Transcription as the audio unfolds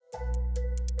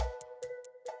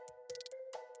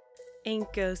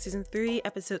Anko, Season 3,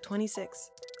 Episode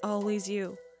 26. Always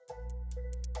You.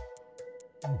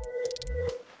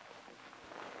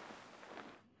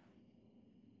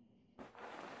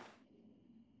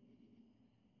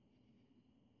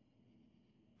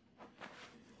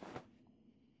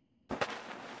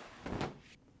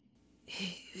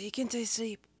 Why can't I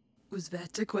sleep? Was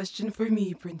that a question for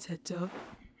me, Princetta?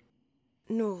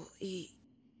 No, You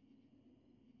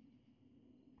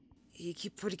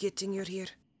keep forgetting you're here.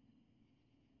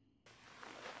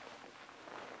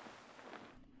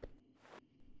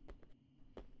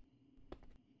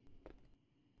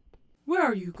 Where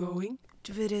are you going?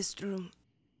 To the restroom.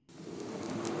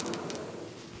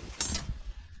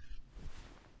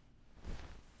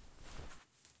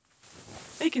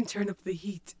 I can turn up the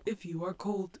heat if you are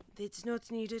cold. That's not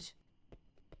needed.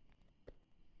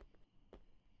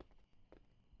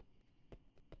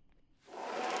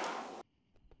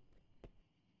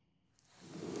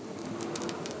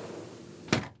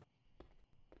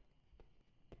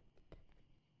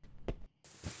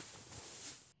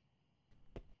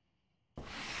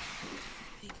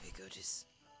 Thank you, gorgeous.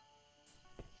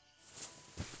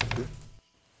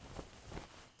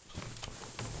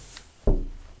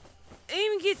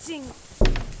 I'm getting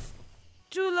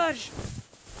too large.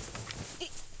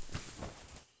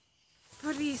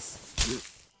 Please.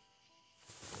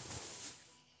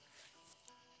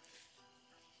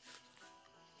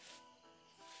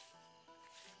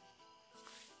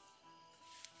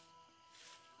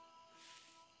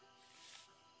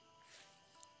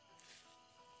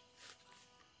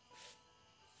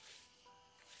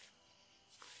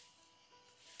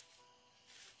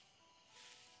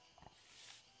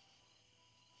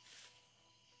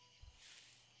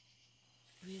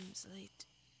 William's late.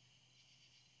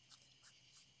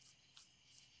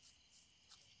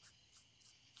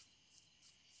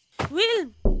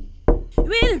 Will!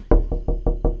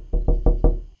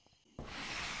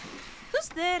 Who's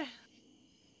there?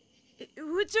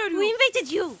 What are you? Who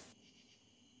invited you?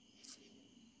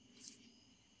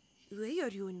 Why are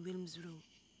you in Willem's room?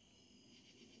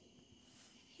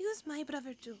 He was my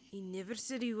brother too. He never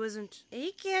said he wasn't.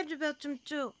 I cared about him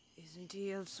too. Isn't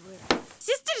he elsewhere?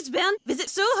 Sisters, Ben, is it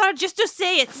so hard just to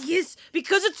say it? Yes,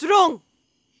 because it's wrong.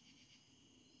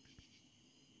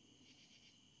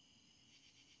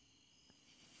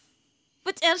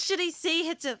 What else should I say,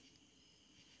 Hitta?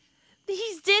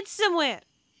 He's dead somewhere.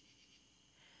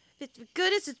 But for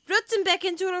goodness, it brought him back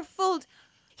into our fold.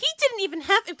 He didn't even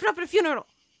have a proper funeral.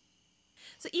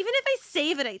 So even if I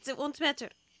say the rights, it won't matter.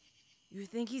 You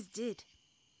think he's dead?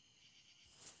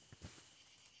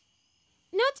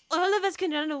 Not all of us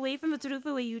can run away from the truth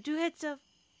the way you do, Hitta.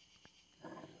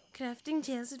 Crafting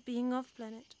tales of being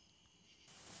off-planet.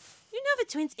 You know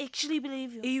the twins actually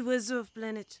believe you. He was off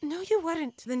planet. No, you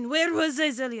weren't. Then where was I,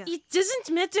 Zelia? It doesn't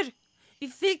matter. The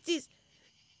fact is,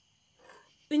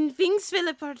 when things fell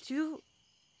apart, you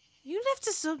left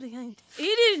us all behind.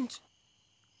 He didn't.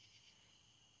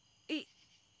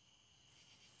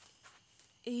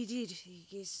 He did, I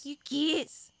guess. You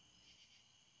guess.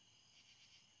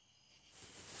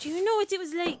 Do you know what it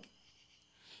was like?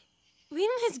 When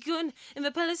has gone and the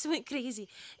palace went crazy.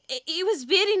 It was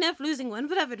bad enough losing one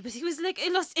brother, but it was like I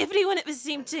lost everyone at the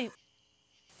same time.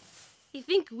 I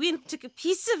think Win took a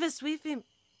piece of us with him.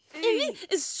 And then,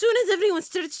 as soon as everyone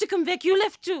started to come back, you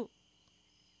left too.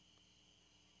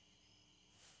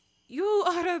 You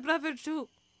are our brother too.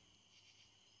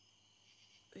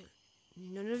 Well,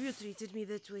 none of you treated me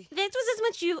that way. That was as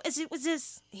much you as it was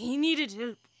us. He needed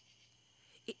help.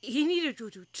 He needed you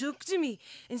to talk to me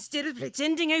instead of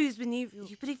pretending I was beneath you.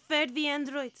 You preferred the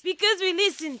androids. Because we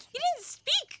listened. You didn't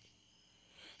speak.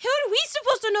 How are we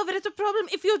supposed to know that it's a problem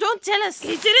if you don't tell us?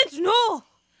 He didn't know.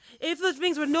 I thought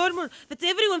things were normal, but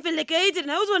everyone felt like I did,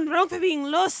 and I was one wrong for being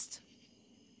lost.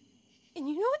 And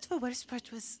you know what the worst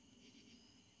part was?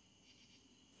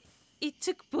 It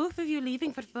took both of you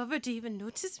leaving for Father to even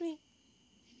notice me.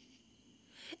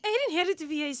 I inherited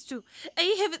the eyes too.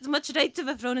 I have as much right to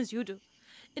the throne as you do.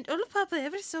 And all Papa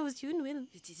ever saw was you and Will.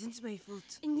 It isn't my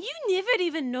fault. And you never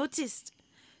even noticed.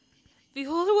 The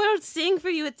whole world sang for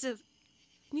you at the...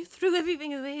 And you threw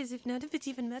everything away as if none of it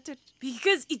even mattered.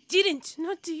 Because it didn't.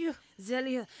 Not to you.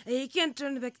 Zelia, I can't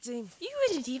turn back time. You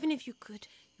wouldn't even if you could.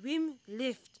 Wim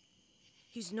left.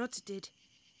 He's not dead.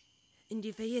 And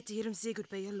if I had to hear him say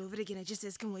goodbye all over again, I just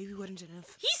ask him why we weren't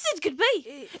enough. He said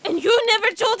goodbye. And you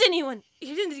never told anyone.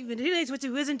 He didn't even realize what it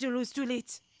was until it was too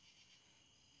late.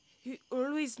 He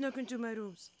always snuck into my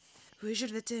rooms. Why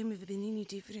should the time have been any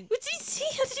different? What did he say?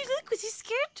 How did he look? Was he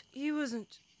scared? He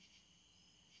wasn't.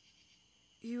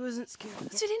 He wasn't scared.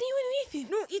 Was there anyone with him?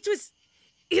 No,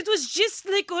 it was just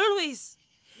like always.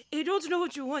 I don't know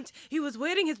what you want. He was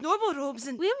wearing his normal robes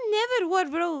and... Will never wore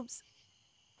robes.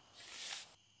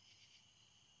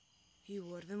 He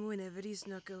wore them whenever he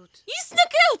snuck out. You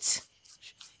snuck out!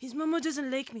 His mama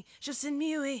doesn't like me. She'll send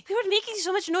me away. We were making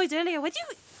so much noise earlier. What do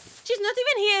you... She's not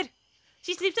even here.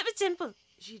 She sleeps at the temple.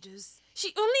 She does.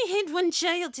 She only had one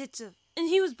child, Titov, and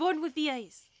he was born with the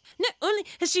eyes. Not only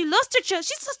has she lost her child,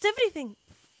 she's lost everything.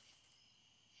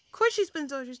 Of course she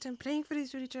spends all her time praying for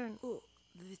his return. Oh,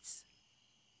 that's...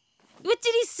 What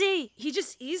did he say? He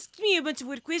just asked me a bunch of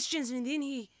weird questions and then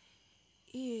he...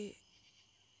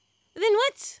 Then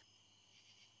what?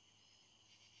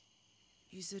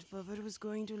 He said Father was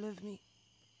going to love me.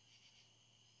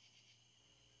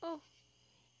 Oh.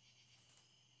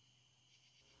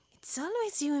 It's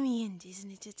always you in the end,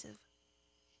 isn't it, Titov?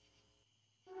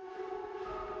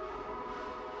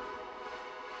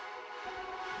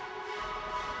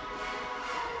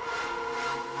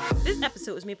 This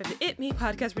episode was made by the It Me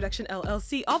Podcast Production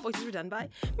LLC. All voices were done by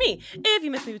me. If you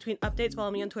miss me between updates,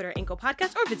 follow me on Twitter, Inco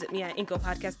Podcast, or visit me at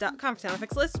IncoPodcast.com for sound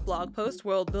effects lists, blog posts,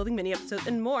 world building, mini episodes,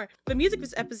 and more. The music for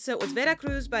this episode was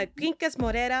Veracruz by Quincas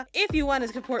Morera. If you want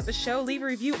to support the show, leave a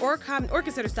review or comment, or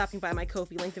consider stopping by my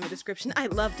Ko-fi linked in the description.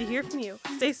 I'd love to hear from you.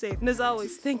 Stay safe, and as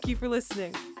always, thank you for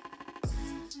listening.